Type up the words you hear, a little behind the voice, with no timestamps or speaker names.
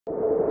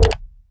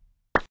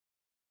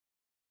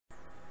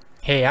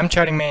Hey, I'm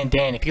Charting Man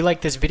Dan. If you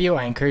like this video,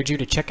 I encourage you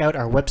to check out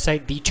our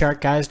website,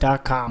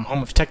 TheChartGuys.com,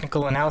 home of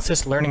technical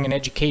analysis, learning, and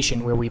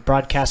education, where we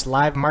broadcast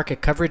live market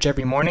coverage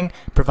every morning,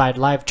 provide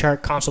live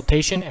chart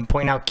consultation, and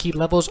point out key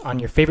levels on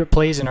your favorite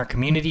plays in our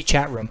community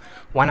chat room.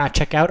 Why not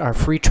check out our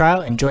free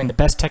trial and join the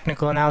best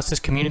technical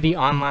analysis community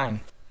online?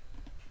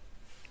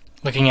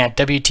 Looking at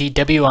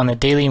WTW on the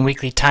daily and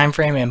weekly time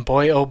frame, and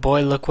boy oh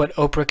boy, look what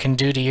Oprah can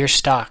do to your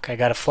stock. I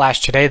got a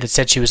flash today that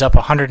said she was up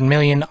 100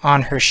 million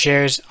on her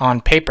shares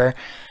on paper.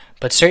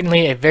 But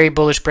certainly a very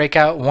bullish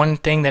breakout. One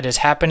thing that is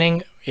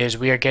happening is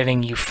we are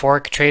getting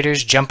euphoric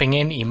traders jumping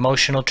in,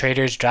 emotional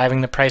traders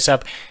driving the price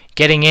up,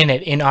 getting in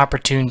at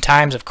inopportune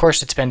times. Of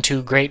course, it's been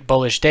 2 great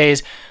bullish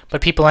days,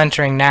 but people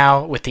entering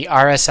now with the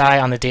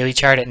RSI on the daily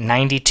chart at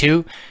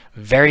 92,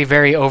 very,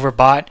 very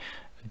overbought,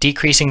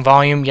 decreasing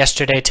volume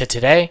yesterday to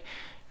today,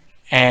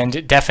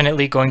 and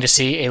definitely going to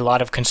see a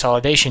lot of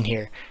consolidation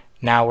here.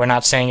 Now, we're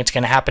not saying it's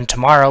going to happen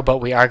tomorrow, but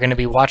we are going to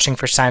be watching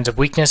for signs of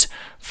weakness.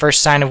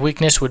 First sign of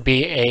weakness would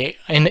be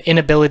an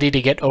inability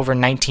to get over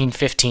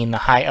 19.15, the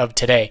high of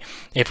today.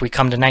 If we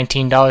come to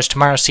 $19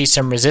 tomorrow, see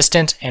some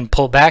resistance and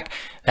pull back,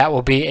 that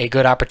will be a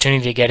good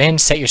opportunity to get in.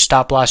 Set your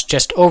stop loss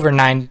just over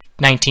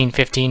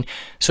 19.15.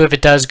 So if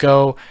it does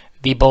go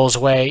the bull's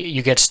way,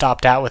 you get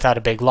stopped out without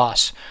a big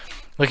loss.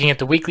 Looking at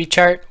the weekly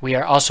chart, we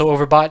are also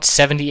overbought,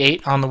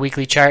 78 on the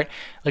weekly chart.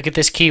 Look at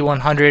this key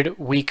 100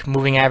 week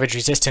moving average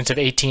resistance of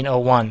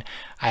 1801.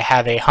 I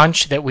have a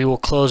hunch that we will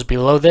close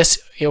below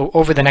this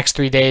over the next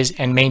 3 days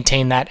and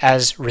maintain that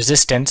as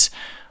resistance,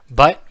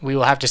 but we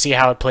will have to see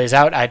how it plays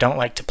out. I don't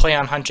like to play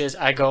on hunches.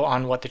 I go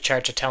on what the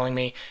charts are telling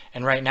me,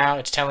 and right now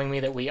it's telling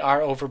me that we are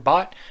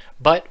overbought,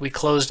 but we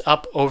closed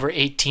up over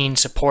 18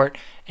 support,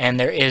 and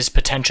there is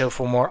potential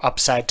for more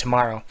upside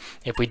tomorrow.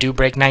 If we do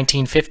break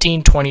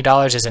 19.15,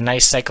 $20 is a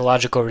nice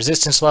psychological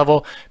resistance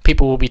level.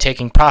 People will be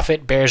taking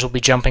profit. Bears will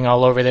be jumping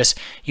all over this.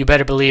 You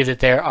better believe that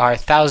there are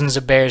thousands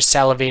of bears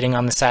salivating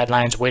on the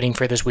sidelines waiting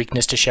for this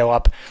weakness to show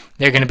up.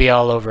 They're going to be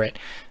all over it.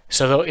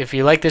 So if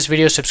you like this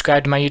video,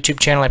 subscribe to my YouTube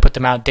channel. I put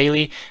them out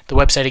daily. The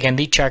website, again,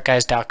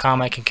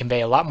 TheChartGuys.com. I can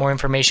convey a lot more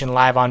information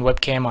live on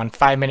webcam on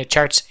 5-minute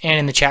charts and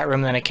in the chat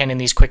room than I can in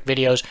these quick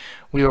videos.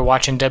 We were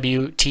watching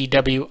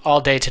WTW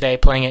all day today,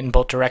 playing it in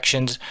both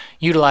directions,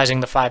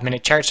 utilizing the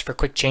 5-minute charts for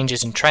quick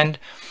changes in trend.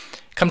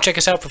 Come check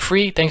us out for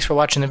free. Thanks for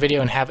watching the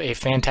video and have a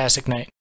fantastic night.